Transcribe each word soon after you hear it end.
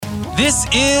This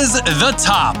is The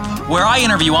Top, where I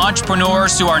interview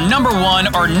entrepreneurs who are number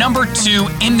one or number two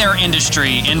in their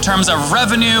industry in terms of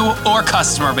revenue or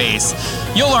customer base.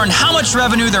 You'll learn how much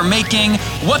revenue they're making,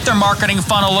 what their marketing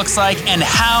funnel looks like, and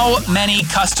how many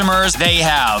customers they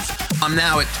have. I'm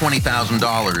now at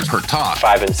 $20,000 per top.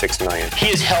 5 and 6 million. He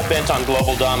is hell-bent on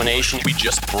global domination. We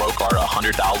just broke our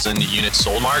 100,000 unit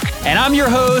sold mark. And I'm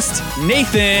your host,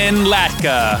 Nathan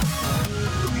Latka.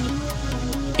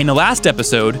 In the last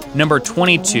episode, number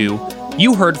 22,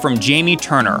 you heard from Jamie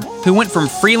Turner, who went from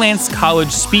freelance college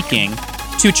speaking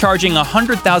to charging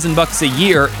 $100,000 a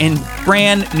year in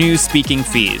brand new speaking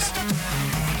fees.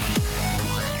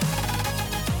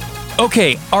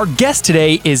 Okay, our guest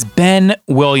today is Ben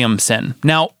Williamson.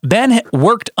 Now, Ben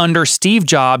worked under Steve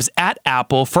Jobs at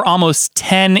Apple for almost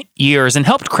 10 years and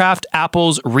helped craft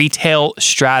Apple's retail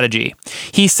strategy.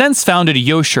 He's since founded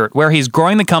YoShirt, where he's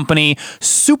growing the company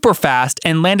super fast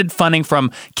and landed funding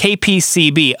from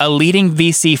KPCB, a leading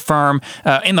VC firm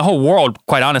in the whole world,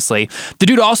 quite honestly. The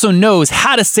dude also knows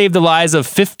how to save the lives of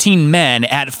 15 men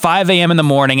at 5 a.m. in the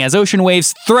morning as ocean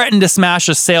waves threaten to smash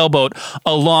a sailboat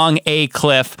along a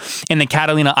cliff in the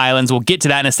Catalina Islands. We'll get to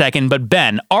that in a second. But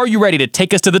Ben, are you ready to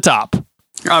take us to the top?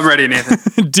 I'm ready,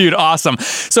 Nathan. Dude, awesome.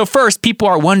 So first, people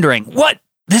are wondering, what?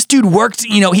 This dude worked,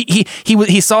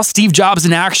 he saw Steve Jobs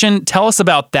in action. Tell us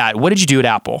about that. What did you do at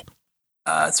Apple?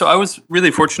 So I was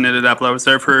really fortunate at Apple. I was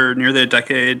there for nearly a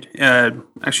decade,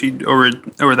 actually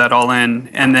over that all in,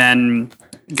 and then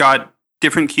got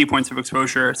different key points of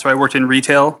exposure. So I worked in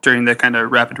retail during the kind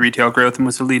of rapid retail growth and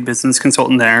was the lead business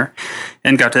consultant there,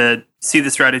 and got to see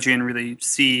the strategy and really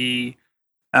see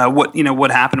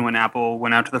what happened when Apple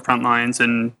went out to the front lines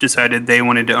and decided they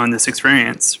wanted to own this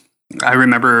experience. I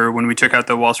remember when we took out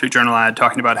the Wall Street Journal ad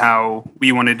talking about how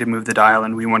we wanted to move the dial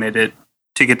and we wanted it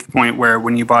to get to the point where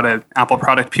when you bought an Apple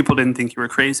product, people didn't think you were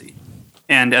crazy.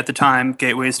 And at the time,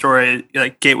 Gateway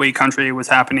Country was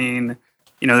happening.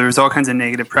 There was all kinds of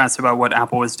negative press about what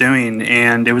Apple was doing,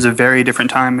 and it was a very different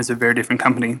time. It was a very different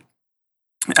company.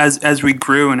 As we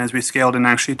grew and as we scaled and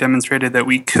actually demonstrated that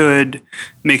we could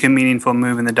make a meaningful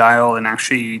move in the dial and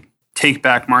actually take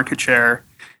back market share,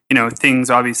 things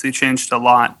obviously changed a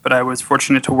lot. But I was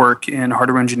fortunate to work in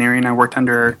hardware engineering. I worked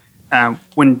under,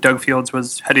 when Doug Fields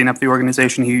was heading up the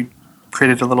organization, he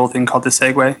created a little thing called the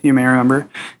Segway, you may remember,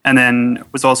 and then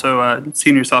was also a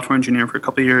senior software engineer for a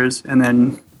couple of years, and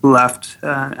then left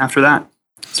after that.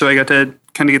 So I got to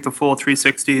kind of get the full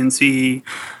 360 and see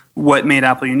what made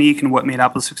Apple unique and what made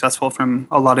Apple successful from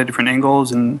a lot of different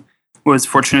angles, and was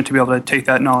fortunate to be able to take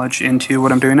that knowledge into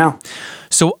what I'm doing now.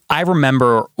 So I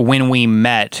remember when we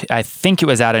met, I think it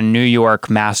was at a New York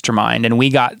mastermind, and we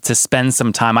got to spend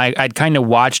some time. I'd kind of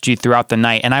watched you throughout the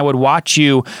night, and I would watch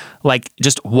you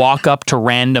just walk up to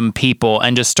random people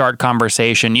and just start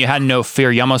conversation. You had no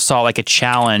fear. You almost saw like a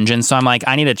challenge. And so I'm like,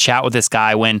 I need to chat with this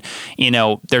guy when,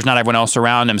 there's not everyone else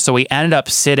around him. So we ended up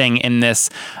sitting in this,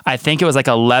 I think it was like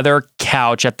a leather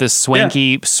couch at this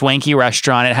swanky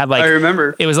restaurant. It had I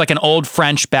remember. It was like an old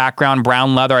French background,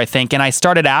 brown leather, I think. And I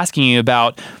started asking you about,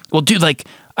 well, dude,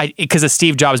 because the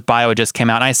Steve Jobs bio just came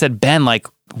out, and I said, Ben,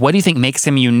 what do you think makes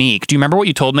him unique? Do you remember what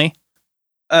you told me?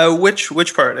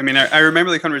 Which part? I mean, I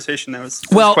remember the conversation. That was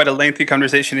quite a lengthy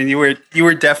conversation, and you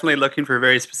were definitely looking for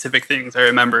very specific things. I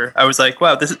remember. I was like,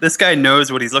 wow, this guy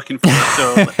knows what he's looking for.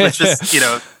 So let's just,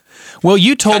 Well,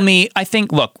 you told me, I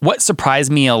think, look, what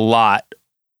surprised me a lot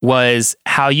was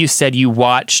how you said you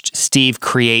watched Steve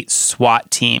create SWAT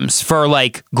teams for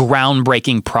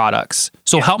groundbreaking products.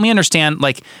 So help me understand,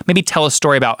 maybe tell a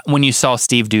story about when you saw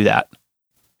Steve do that.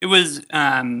 It was,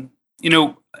 an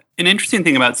interesting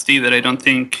thing about Steve that I don't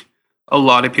think a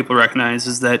lot of people recognize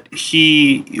is that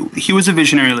he was a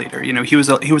visionary leader. He was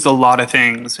a lot of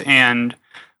things. And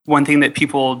one thing that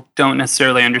people don't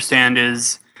necessarily understand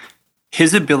is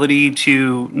his ability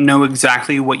to know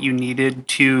exactly what you needed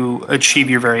to achieve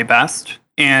your very best,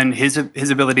 and his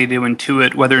ability to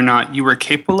intuit whether or not you were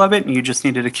capable of it and you just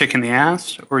needed a kick in the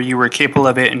ass, or you were capable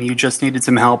of it and you just needed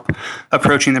some help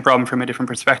approaching the problem from a different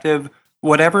perspective.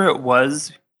 Whatever it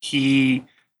was,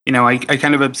 I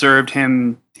kind of observed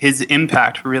his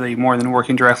impact really more than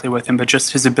working directly with him, but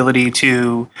just his ability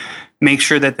to make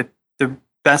sure that the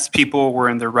best people were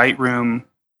in the right room,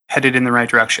 headed in the right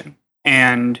direction.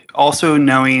 And also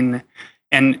knowing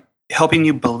and helping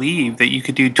you believe that you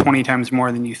could do 20 times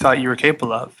more than you thought you were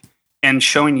capable of, and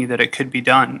showing you that it could be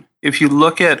done. If you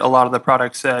look at a lot of the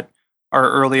products that are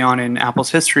early on in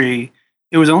Apple's history,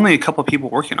 it was only a couple of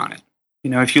people working on it.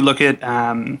 If you look at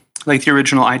the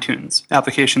original iTunes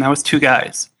application, that was 2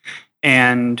 guys.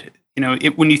 And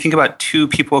when you think about 2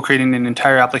 people creating an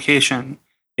entire application,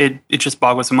 it just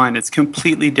boggles the mind. It's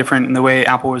completely different, and the way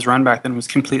Apple was run back then was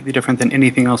completely different than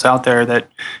anything else out there. That,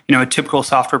 a typical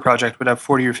software project would have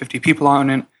 40 or 50 people on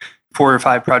it, 4 or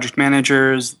 5 project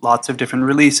managers, lots of different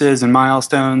releases and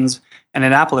milestones. And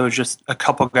at Apple, it was just a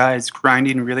couple guys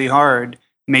grinding really hard,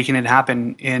 making it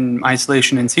happen in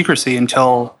isolation and secrecy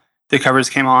until the covers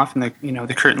came off and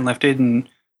the curtain lifted, and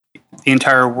the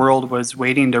entire world was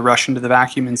waiting to rush into the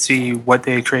vacuum and see what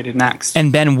they had created next.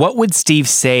 And Ben, what would Steve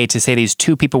say to these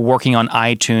 2 people working on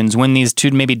iTunes when these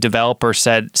 2 maybe developers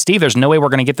said, Steve, there's no way we're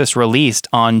going to get this released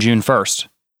on June 1st?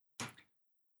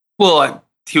 Well,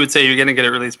 he would say, you're going to get it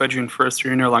released by June 1st or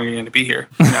you're no longer going to be here.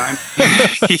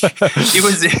 It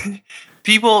was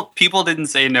people didn't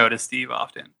say no to Steve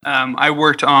often.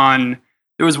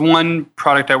 There was one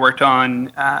product I worked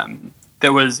on it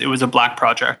was a Black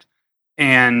project.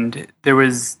 And there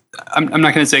was, I'm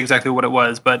not going to say exactly what it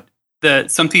was, but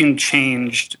something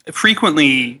changed.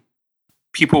 Frequently,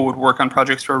 people would work on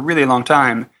projects for a really long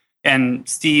time, and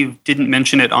Steve didn't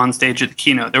mention it on stage at the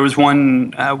keynote. There was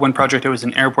one project, it was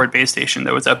an airport base station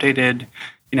that was updated.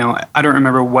 I don't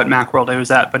remember what Macworld it was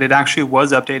at, but it actually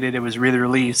was updated. It was really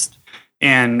released.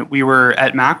 And we were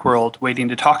at Macworld waiting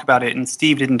to talk about it, and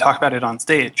Steve didn't talk about it on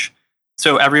stage.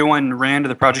 So everyone ran to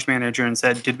the project manager and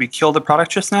said, did we kill the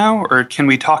product just now? Or can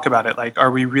we talk about it? Like,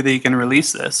 are we really going to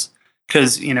release this?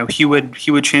 Because, he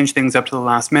would change things up to the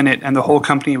last minute, and the whole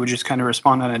company would just kind of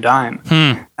respond on a dime.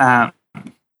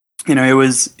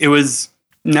 It was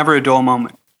never a dull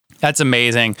moment. That's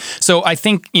amazing. So I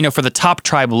think, for the top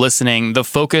tribe listening, the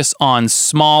focus on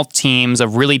small teams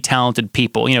of really talented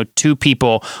people, 2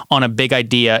 people on a big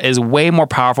idea is way more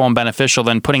powerful and beneficial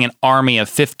than putting an army of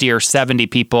 50 or 70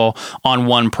 people on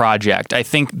one project. I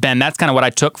think, Ben, that's kind of what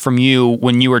I took from you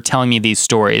when you were telling me these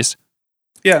stories.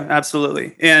 Yeah,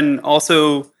 absolutely. And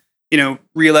also,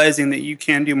 realizing that you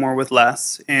can do more with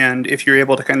less. And if you're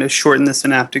able to kind of shorten the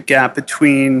synaptic gap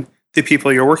between the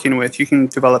people you're working with, you can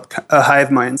develop a hive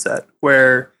mindset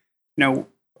where,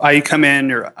 I come in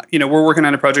or, we're working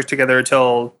on a project together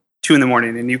until 2 a.m.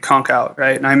 and you conk out,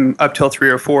 right? And I'm up till 3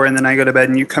 or 4, and then I go to bed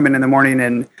and you come in the morning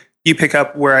and you pick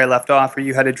up where I left off, or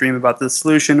you had a dream about the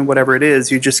solution, whatever it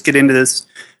is. You just get into this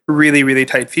really, really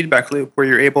tight feedback loop where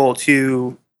you're able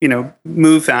to,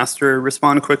 move faster,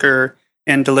 respond quicker,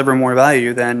 and deliver more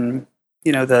value than,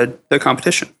 the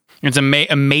competition. It's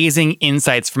amazing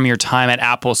insights from your time at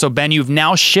Apple. So Ben, you've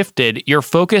now shifted. You're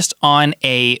focused on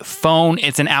a phone.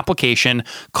 It's an application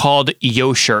called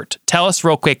YoShirt. Tell us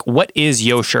real quick, what is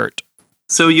YoShirt?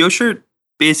 So YoShirt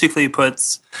basically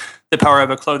puts the power of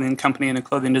a clothing company and a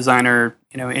clothing designer,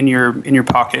 in your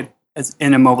pocket as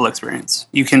in a mobile experience.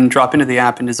 You can drop into the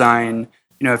app and design,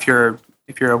 if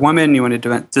you're a woman, you want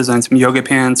to design some yoga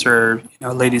pants or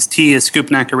a ladies' tee, a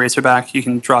scoop neck, a racerback, you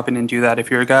can drop in and do that.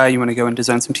 If you're a guy, you want to go and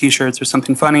design some T-shirts or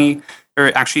something funny,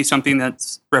 or actually something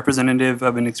that's representative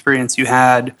of an experience you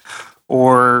had,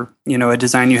 or a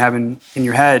design you have in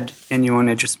your head, and you want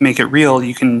to just make it real.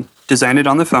 You can design it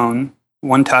on the phone,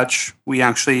 one touch. We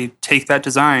actually take that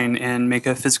design and make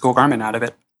a physical garment out of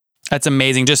it. That's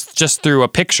amazing. Just through a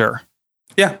picture.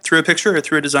 Yeah, through a picture or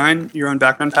through a design, your own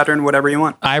background pattern, whatever you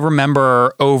want. I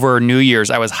remember over New Year's,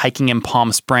 I was hiking in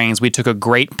Palm Springs. We took a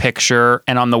great picture,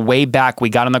 and on the way back, we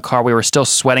got in the car. We were still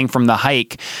sweating from the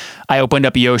hike. I opened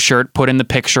up YoShirt, put in the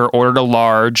picture, ordered a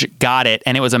large, got it,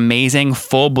 and it was amazing,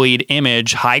 full bleed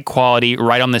image, high quality,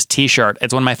 right on this T-shirt.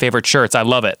 It's one of my favorite shirts. I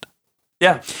love it.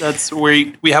 Yeah, that's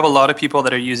where we have a lot of people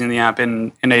that are using the app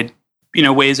in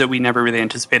ways that we never really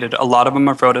anticipated. A lot of them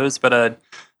are photos, but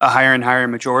a higher and higher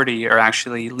majority are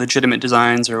actually legitimate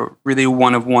designs or really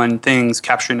one-of-one things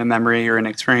capturing a memory or an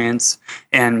experience,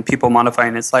 and people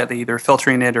modifying it slightly, either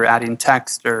filtering it or adding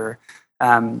text or,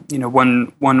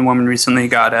 one woman recently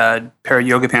got a pair of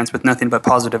yoga pants with nothing but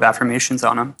positive affirmations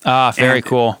on them. Very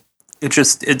cool.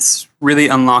 It's really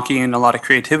unlocking a lot of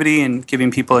creativity and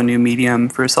giving people a new medium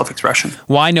for self-expression.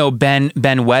 Well, I know Ben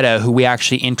Weta, who we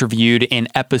actually interviewed in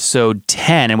episode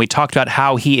 10, and we talked about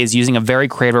how he is using a very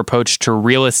creative approach to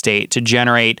real estate to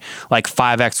generate like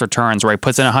 5x returns, where he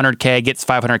puts in $100K, gets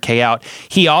 $500K out.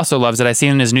 He also loves it. I see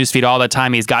him in his newsfeed all the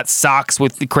time. He's got socks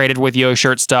created with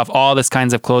YoShirt stuff, all this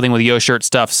kinds of clothing with YoShirt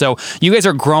stuff. So you guys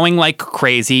are growing like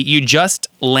crazy. You just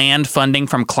land funding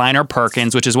from Kleiner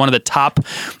Perkins, which is one of the top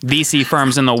VC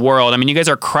firms in the world. I mean, you guys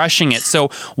are crushing it. So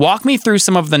walk me through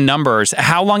some of the numbers.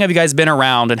 How long have you guys been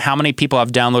around, and how many people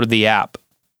have downloaded the app?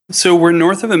 So we're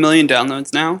north of 1 million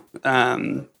downloads now,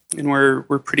 and we're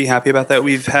pretty happy about that.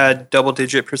 We've had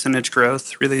double-digit percentage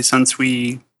growth really since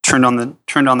we turned on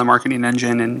the marketing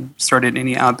engine and started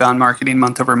any outbound marketing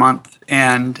month over month.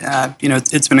 And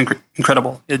it's been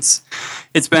incredible. It's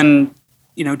been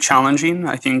challenging.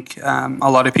 I think a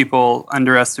lot of people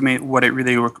underestimate what it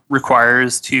really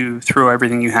requires to throw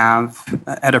everything you have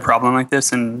at a problem like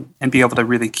this and be able to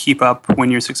really keep up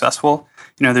when you're successful.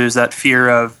 There's that fear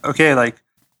of, okay, like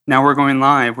now we're going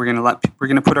live. We're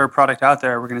going to put our product out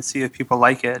there. We're going to see if people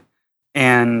like it.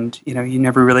 And, you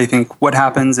never really think what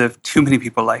happens if too many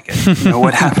people like it.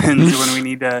 What happens when we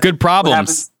need to... Good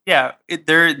problems. Yeah,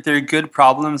 they're good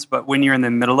problems, but when you're in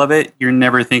the middle of it, you're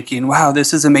never thinking, wow,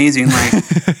 this is amazing.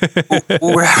 Like,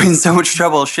 we're having so much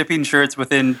trouble shipping shirts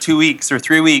within 2 weeks or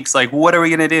 3 weeks. Like, what are we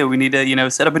going to do? We need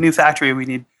to, set up a new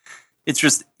factory. It's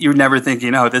just, you're never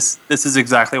thinking, oh, this is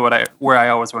exactly where I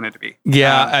always wanted to be.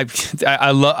 Yeah, I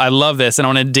love this, and I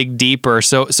want to dig deeper.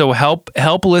 So help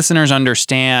listeners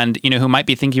understand, who might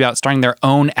be thinking about starting their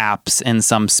own apps in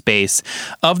some space.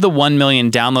 Of the 1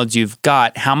 million downloads you've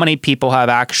got, how many people have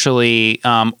actually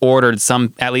ordered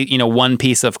at least one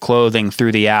piece of clothing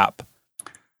through the app?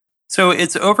 So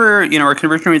it's over, our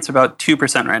conversion rate's about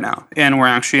 2% right now, and we're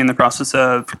actually in the process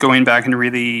of going back and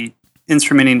really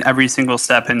instrumenting every single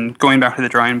step and going back to the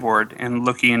drawing board and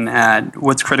looking at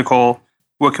what's critical,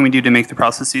 what can we do to make the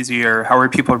process easier, how are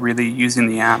people really using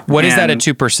the app. What is that at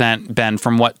 2%, Ben,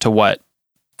 from what to what?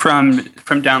 From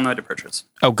download to purchase.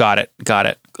 Oh, got it.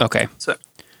 Okay. So,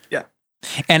 yeah.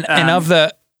 And of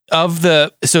the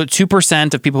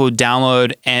 2% of people who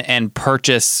download and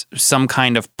purchase some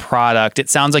kind of product, it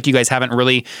sounds like you guys haven't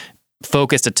really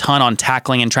focused a ton on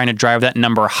tackling and trying to drive that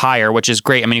number higher, which is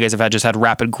great. I mean, you guys have just had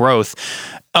rapid growth.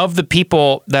 Of the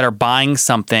people that are buying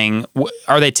something,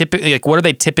 are they typically what are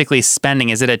they typically spending?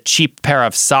 Is it a cheap pair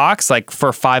of socks like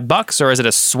for $5, or is it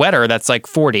a sweater that's like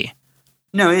 $40?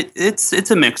 No, it's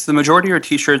a mix. The majority are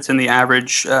T-shirts, and the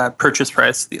average purchase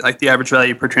price, the average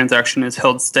value per transaction, is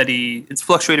held steady. It's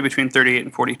fluctuated between $38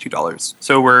 and $42.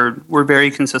 So we're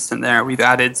very consistent there. We've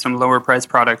added some lower price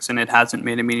products, and it hasn't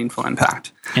made a meaningful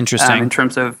impact. Interesting. In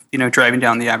terms of driving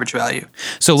down the average value.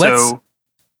 So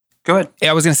go ahead.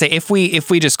 I was going to say, if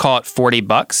we just call it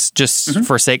 $40, just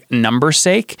for numbers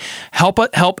sake,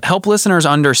 help listeners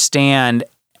understand.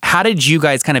 How did you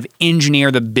guys kind of engineer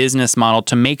the business model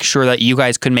to make sure that you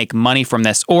guys could make money from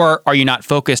this? Or are you not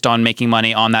focused on making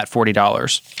money on that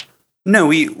 $40? No,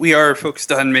 we are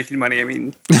focused on making money. I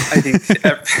mean, I think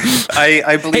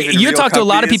I believe you talk to a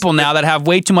lot of people now that have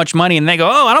way too much money, and they go,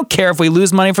 "Oh, I don't care if we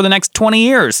lose money for the next 20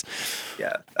 years."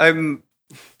 Yeah,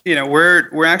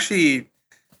 we're actually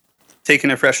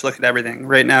taking a fresh look at everything.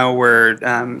 Right now, we're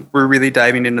really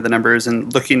diving into the numbers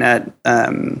and looking at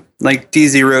like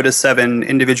D0 to 7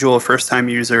 individual first-time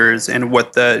users and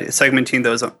what the segmenting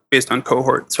those based on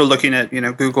cohort. So looking at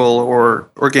Google or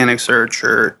organic search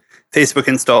or Facebook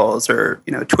installs or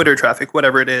Twitter traffic,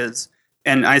 whatever it is,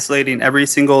 and isolating every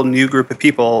single new group of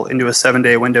people into a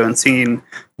 7-day window and seeing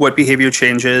what behavior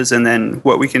changes, and then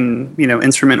what we can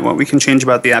instrument, what we can change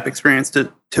about the app experience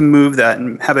to move that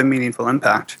and have a meaningful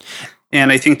impact.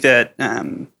 And I think that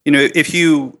if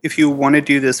you want to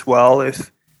do this well,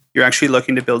 if you're actually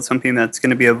looking to build something that's going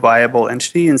to be a viable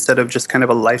entity instead of just kind of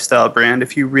a lifestyle brand,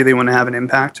 if you really want to have an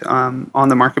impact on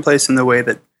the marketplace and the way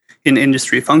that an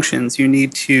industry functions, you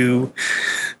need to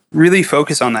really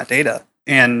focus on that data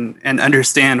and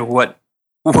understand what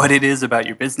it is about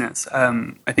your business.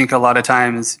 I think a lot of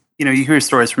times, you hear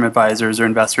stories from advisors or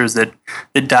investors that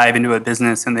dive into a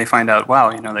business and they find out,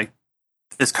 wow, like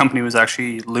this company was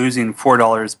actually losing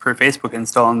 $4 per Facebook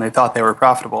install, and they thought they were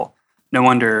profitable. No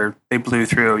wonder they blew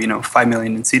through, $5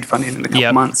 million in seed funding in a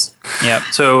couple months. Yep.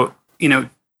 So,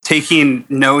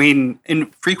 knowing,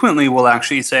 and frequently we'll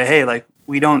actually say, hey, like,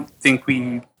 we don't think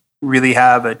we really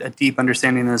have a deep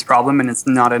understanding of this problem, and it's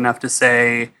not enough to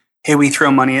say, hey, we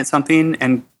throw money at something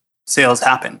and sales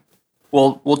happen.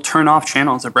 We'll turn off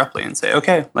channels abruptly and say,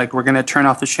 okay, like, we're going to turn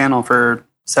off the channel for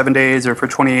 7 days or for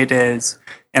 28 days,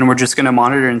 and we're just going to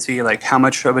monitor and see like how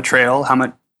much of a trail, how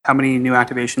many new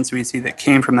activations do we see that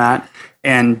came from that,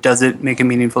 and does it make a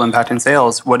meaningful impact in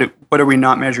sales? What are we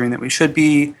not measuring that we should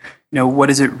be? What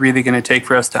is it really going to take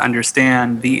for us to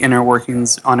understand the inner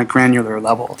workings on a granular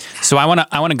level? So I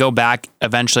want to go back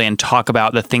eventually and talk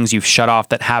about the things you've shut off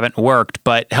that haven't worked,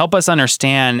 but help us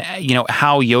understand,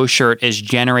 how YoShirt is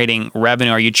generating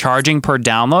revenue. Are you charging per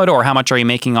download, or how much are you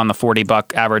making on the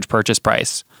 $40 average purchase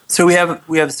price? So we have a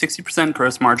 60%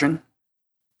 gross margin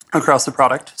across the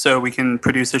product. So we can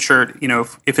produce a shirt,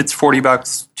 if it's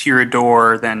 $40 to your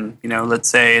door, then, let's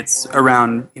say it's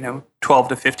around, $12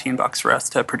 to $15 for us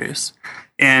to produce.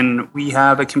 And we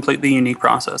have a completely unique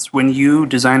process. When you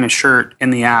design a shirt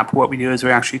in the app, what we do is we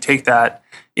actually take that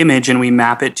image and we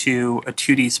map it to a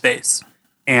 2D space.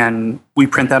 And we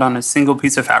print that on a single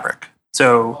piece of fabric.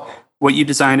 So what you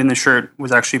designed in the shirt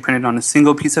was actually printed on a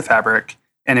single piece of fabric.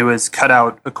 and it was cut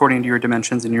out according to your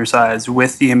dimensions and your size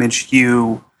with the image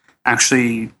you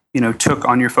actually, took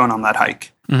on your phone on that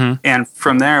hike. Mm-hmm. And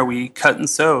from there, we cut and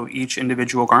sew each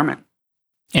individual garment.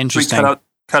 Interesting. We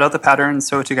cut out the pattern,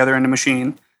 sew it together in a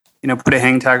machine, put a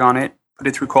hang tag on it, put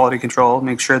it through quality control,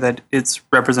 make sure that it's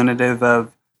representative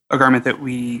of a garment that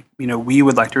we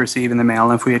would like to receive in the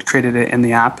mail if we had created it in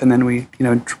the app, and then we,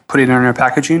 put it in our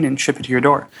packaging and ship it to your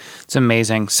door. It's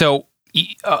amazing. So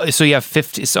you have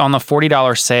 50. So on the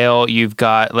 $40 sale, you've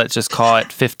got, let's just call it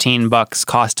 $15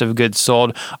 cost of goods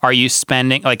sold. Are you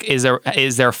spending, like, is there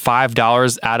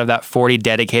 $5 out of that 40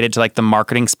 dedicated to like the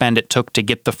marketing spend it took to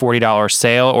get the $40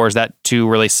 sale, or is that too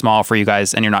really small for you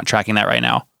guys and you're not tracking that right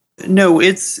now? No,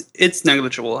 it's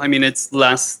negligible. I mean, it's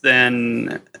less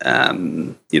than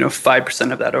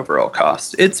 5% of that overall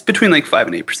cost. It's between like 5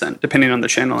 and 8%, depending on the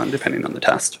channel and depending on the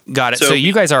test. Got it. So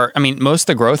you guys are, most of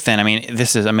the growth then,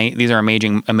 this is these are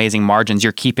amazing margins.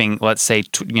 You're keeping, let's say,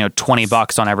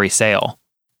 $20 on every sale.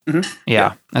 Mm-hmm.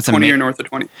 Yeah, that's 20 amazing. or north of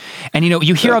 20. And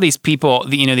you hear all these people,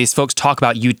 these folks talk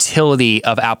about utility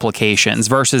of applications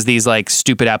versus these like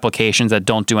stupid applications that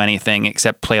don't do anything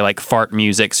except play like fart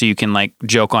music so you can like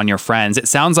joke on your friends. It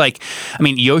sounds like,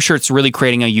 YoShirt's really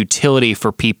creating a utility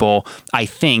for people, I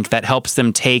think, that helps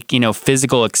them take,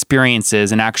 physical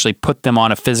experiences and actually put them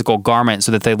on a physical garment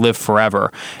so that they live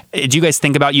forever. Do you guys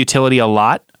think about utility a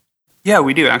lot? Yeah,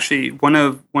 we do actually. One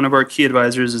of our key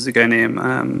advisors is a guy named,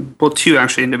 two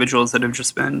actually individuals that have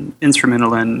just been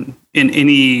instrumental in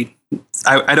any.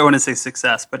 I don't want to say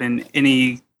success, but in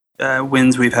any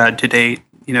wins we've had to date,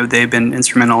 they've been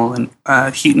instrumental. In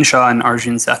Heaton Shaw and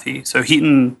Arjun Sethi. So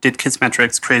Heaton did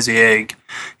Kissmetrics, Crazy Egg,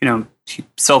 he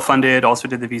self-funded, also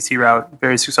did the VC route,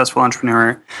 very successful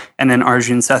entrepreneur. And then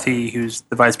Arjun Sethi, who's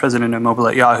the vice president of mobile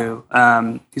at Yahoo,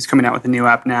 he's coming out with a new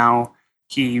app now.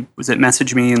 He was at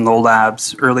MessageMe and Lowell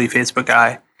Labs, early Facebook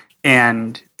guy.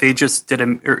 And they just did I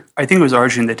think it was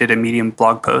Arjun that did a Medium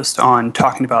blog post on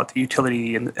talking about the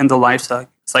utility and the life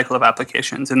cycle of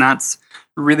applications. And that's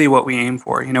really what we aim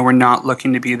for. We're not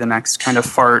looking to be the next kind of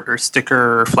fart or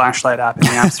sticker or flashlight app in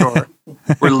the App Store.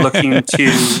 We're looking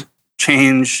to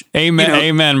change.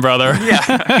 Amen, brother.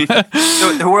 Yeah.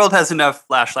 The world has enough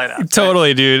flashlight apps.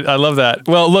 Totally, right? Dude. I love that.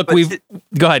 Well, look,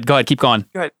 go ahead. Keep going.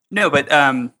 Go ahead. No, but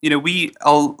let me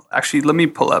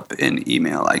pull up an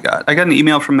email I got. I got an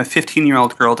email from a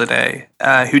 15-year-old girl today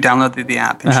who downloaded the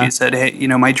app, and she said, "Hey,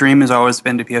 my dream has always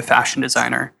been to be a fashion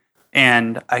designer,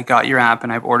 and I got your app,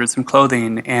 and I've ordered some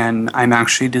clothing, and I'm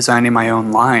actually designing my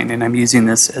own line, and I'm using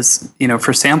this as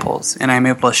for samples, and I'm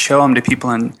able to show them to people,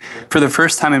 and for the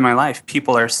first time in my life,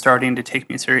 people are starting to take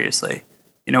me seriously.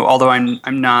 Although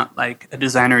I'm not like a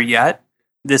designer yet,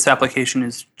 this application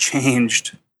has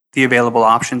changed the available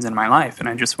options in my life. And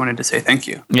I just wanted to say thank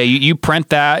you." Yeah, you print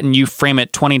that and you frame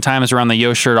it 20 times around the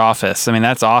YoShirt office.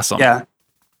 That's awesome. Yeah.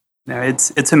 No,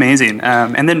 it's amazing.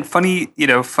 And then funny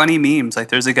memes. Like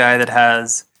there's a guy that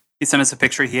he sent us a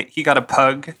picture. He got a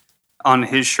pug on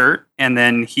his shirt, and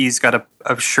then he's got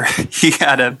a shirt. He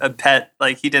had a pet,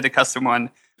 like he did a custom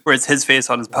one where it's his face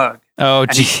on his pug. Oh,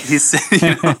 gee. He's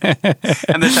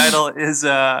and the title is,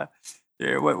 what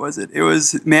was it? It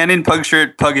was Man in Pug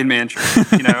Shirt, Pug in Man Shirt,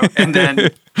 And then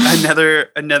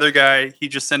another guy, he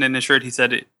just sent in a shirt. He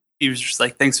said he was just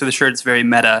like, "Thanks for the shirt. It's very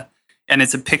meta." And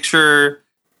it's a picture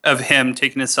of him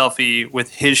taking a selfie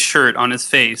with his shirt on his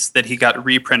face that he got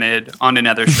reprinted on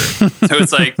another shirt. So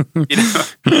it's like,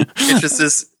 it's just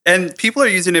this. And people are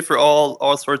using it for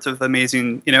all sorts of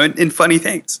amazing, and funny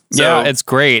things. So, yeah, it's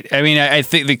great. I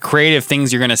think the creative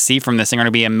things you're going to see from this are going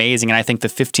to be amazing. And I think the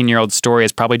 15-year-old story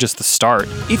is probably just the start.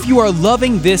 If you are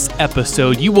loving this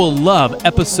episode, you will love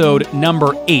episode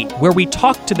number 8, where we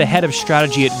talk to the head of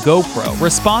strategy at GoPro,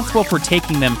 responsible for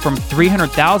taking them from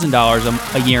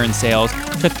 $300,000 a year in sales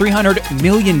to $300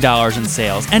 million in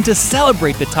sales. And to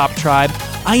celebrate the top tribe,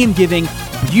 I am giving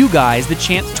you guys the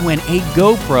chance to win a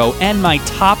GoPro and my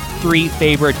top 3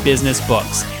 favorite business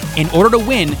books. In order to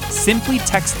win, simply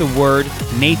text the word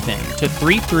Nathan to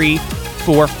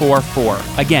 33444.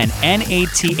 Again,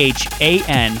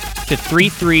 NATHAN to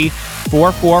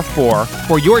 33444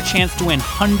 for your chance to win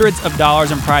hundreds of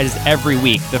dollars in prizes every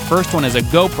week. The first one is a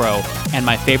GoPro and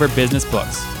my favorite business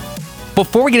books.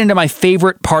 Before we get into my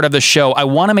favorite part of the show, I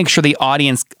want to make sure the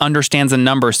audience understands the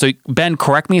numbers. So, Ben,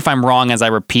 correct me if I'm wrong as I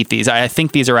repeat these. I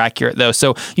think these are accurate, though.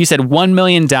 So, you said 1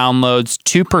 million downloads,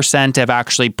 2% have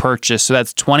actually purchased. So,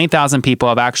 that's 20,000 people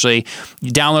have actually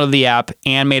downloaded the app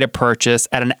and made a purchase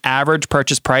at an average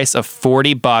purchase price of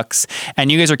 $40.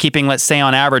 And you guys are keeping, let's say,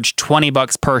 on average,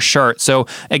 $20 per shirt. So,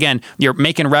 again, you're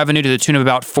making revenue to the tune of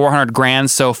about $400,000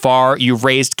 so far. You've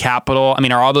raised capital.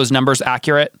 Are all those numbers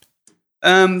accurate?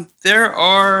 There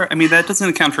are, I mean, that doesn't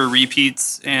account for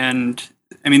repeats, and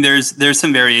I mean, there's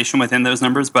some variation within those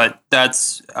numbers, but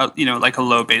that's like a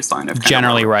low baseline of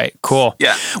generally right. Cool.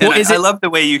 Yeah. Well, I love the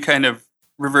way you kind of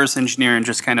reverse engineer and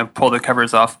just kind of pull the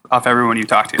covers off everyone you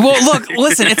talk to. Well, look,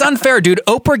 listen, it's unfair, dude.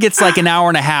 Oprah gets like an hour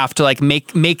and a half to like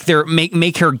make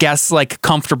her guests like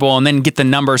comfortable and then get the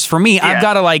numbers. For me, I've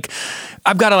got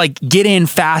to get in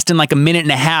fast in like a minute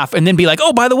and a half and then be like,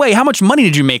 oh, by the way, how much money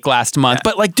did you make last month? Yeah.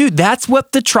 But like, dude, that's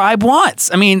what the tribe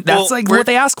wants. I mean, that's what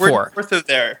they ask for. North of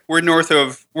there. We're north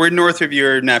of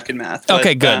your napkin math. But,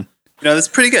 okay, good. That's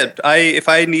pretty good. If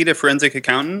I need a forensic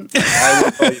accountant, I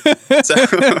will call you. So.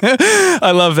 I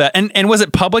love that. And was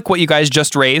it public what you guys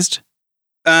just raised?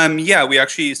 Yeah, we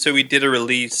did a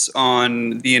release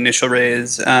on the initial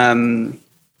raise. So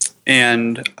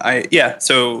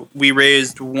we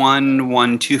raised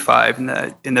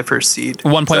 1.125 in the first seed.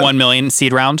 1.1 million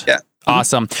seed round? Yeah.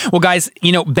 Awesome. Well, guys,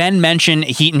 Ben mentioned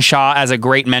Heaton Shaw as a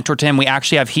great mentor to him. We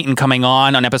actually have Heaton coming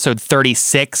on episode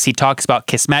 36. He talks about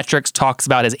Kissmetrics, talks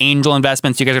about his angel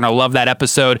investments. You guys are going to love that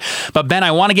episode. But Ben, I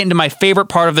want to get into my favorite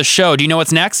part of the show. Do you know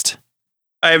what's next?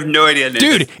 I have no idea.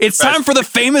 Dude, it's time for the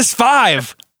famous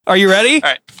five. Are you ready? All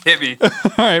right, hit me. All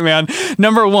right, man.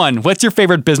 Number 1, what's your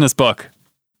favorite business book?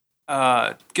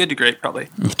 Good to Great, probably.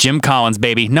 Jim Collins,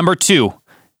 baby. Number 2,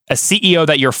 a CEO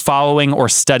that you're following or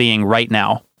studying right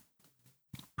now.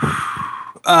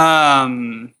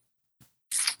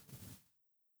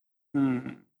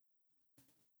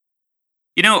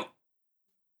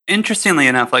 Interestingly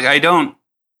enough, like I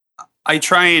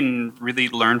try and really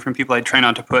learn from people. I try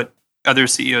not to put other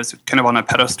CEOs kind of on a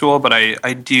pedestal, but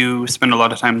I do spend a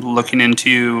lot of time looking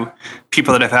into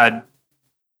people that have had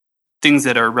things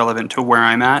that are relevant to where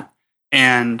I'm at.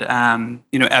 And,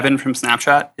 Evan from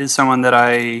Snapchat is someone that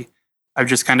I've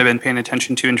just kind of been paying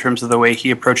attention to in terms of the way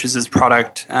he approaches his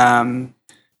product, the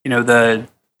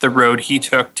road he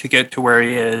took to get to where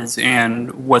he is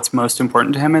and what's most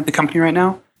important to him at the company right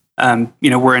now.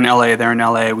 We're in LA, they're in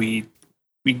LA. We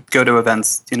go to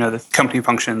events, the company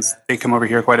functions, they come over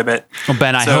here quite a bit. Well,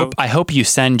 Ben, I hope you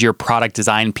send your product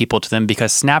design people to them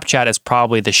because Snapchat is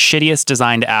probably the shittiest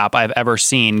designed app I've ever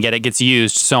seen, yet it gets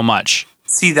used so much.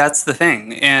 See, that's the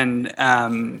thing. And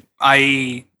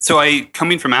I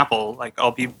coming from Apple, like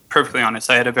I'll be perfectly honest,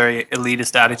 I had a very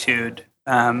elitist attitude,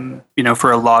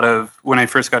 for a lot of when I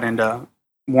first got into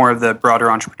more of the broader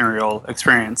entrepreneurial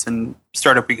experience and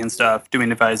startup weekend stuff, doing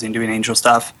advising, doing angel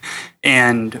stuff.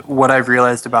 And what I've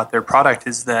realized about their product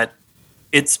is that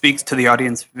it speaks to the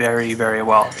audience very, very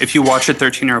well. If you watch a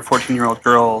 13 or a 14-year-old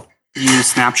girl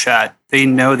use Snapchat, they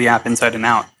know the app inside and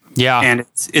out. Yeah. And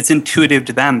it's intuitive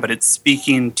to them, but it's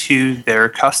speaking to their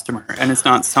customer. And it's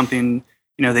not something,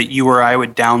 that you or I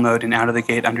would download and out of the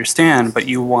gate understand, but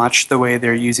you watch the way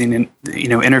they're using,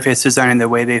 interface design and the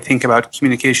way they think about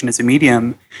communication as a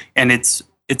medium. And it's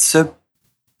a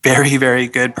very, very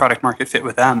good product market fit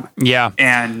with them. Yeah.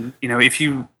 And,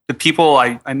 the people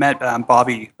I met,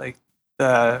 Bobby, I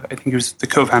think he was the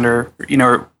co-founder,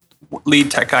 or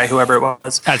lead tech guy, whoever it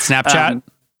was. At Snapchat?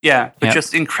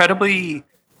 Just incredibly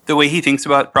the way he thinks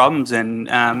about problems and,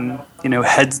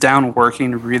 heads down working,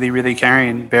 really, really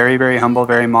caring, very, very humble,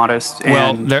 very modest.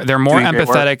 Well, they're more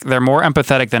empathetic. They're more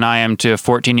empathetic than I am to a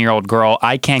 14-year-old girl.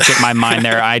 I can't get my mind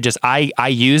there. I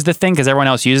use the thing because everyone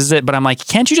else uses it, but I'm like,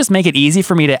 can't you just make it easy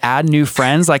for me to add new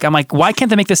friends? Like, I'm like, why can't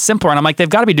they make this simpler? And I'm like, they've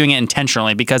got to be doing it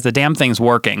intentionally because the damn thing's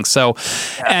working. So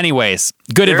anyways,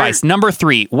 good advice. Number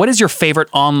 3, what is your favorite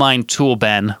online tool,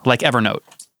 Ben? Like Evernote?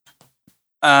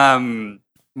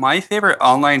 My favorite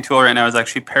online tool right now is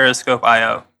actually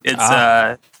Periscope.io. It's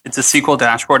a SQL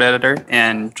dashboard editor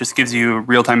and just gives you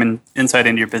real-time insight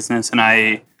into your business. And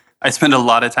I spend a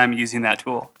lot of time using that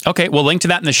tool. Okay, we'll link to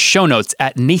that in the show notes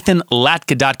at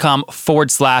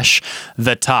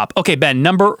nathanlatka.com/the top. Okay, Ben,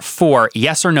 number 4,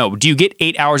 yes or no? Do you get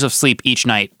 8 hours of sleep each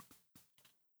night?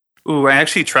 Ooh, I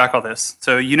actually track all this.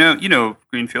 So you know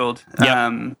Greenfield.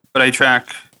 Yep. But I track.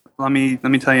 Let me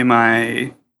tell you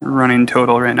my running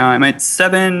total right now. I'm at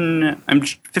 7. I'm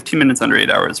 15 minutes under 8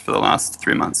 hours for the last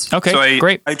 3 months. Okay, so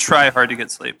great. I try hard to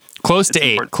get sleep. Close to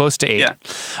 8. Close to 8. Yeah.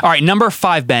 All right, number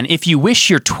 5, Ben. If you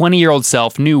wish your 20-year-old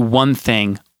self knew one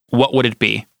thing, what would it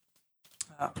be?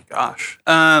 Oh gosh.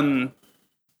 That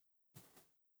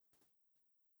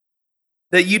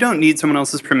you don't need someone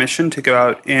else's permission to go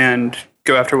out and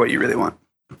go after what you really want.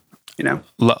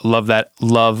 Love that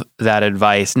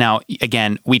advice. Now,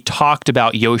 again, we talked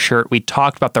about YoShirt. We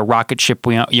talked about the rocket ship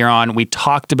you're on. We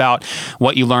talked about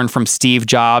what you learned from Steve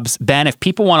Jobs. Ben, if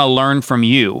people want to learn from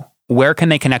you, where can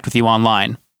they connect with you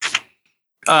online?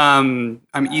 I'm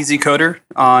Easy Coder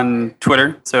on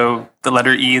Twitter. So the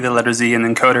letter E, the letter Z, and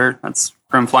then Coder. That's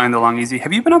from Flying the Long Easy.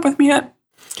 Have you been up with me yet?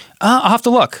 I'll have to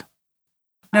look.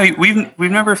 No, we've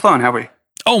never flown, have we?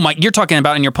 Oh my, you're talking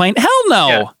about in your plane? Hell no.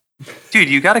 Yeah. Dude,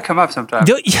 you got to come up sometime.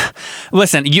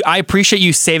 Listen, I appreciate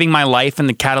you saving my life in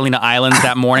the Catalina Islands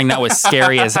that morning. That was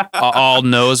scary as all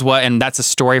knows what, and that's a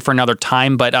story for another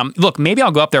time. But look, maybe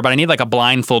I'll go up there, but I need like a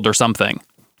blindfold or something.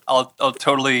 I'll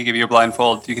totally give you a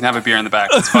blindfold. You can have a beer in the back.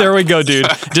 There we go, dude.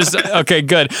 Just okay,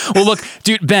 good. Well, look,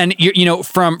 dude, Ben, you know,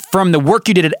 from the work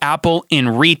you did at Apple in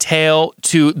retail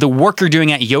to the work you're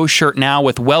doing at YoShirt now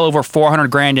with well over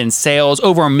 $400,000 in sales,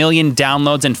 over 1 million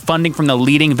downloads, and funding from the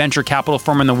leading venture capital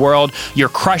firm in the world, you're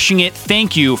crushing it.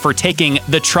 Thank you for taking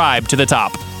the tribe to the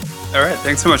top. All right,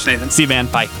 thanks so much, Nathan. See you, man.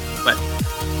 Bye. Bye.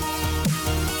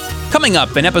 Coming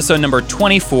up in episode number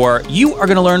 24, you are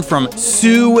going to learn from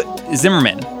Sue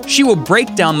Zimmerman. She will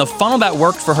break down the funnel that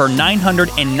worked for her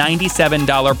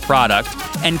 $997 product,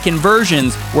 and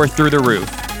conversions were through the roof.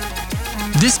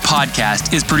 This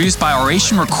podcast is produced by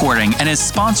Oration Recording and is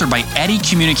sponsored by Eddy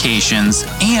Communications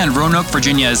and Roanoke,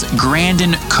 Virginia's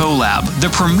Grandin CoLab, the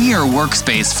premier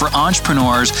workspace for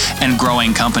entrepreneurs and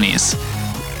growing companies.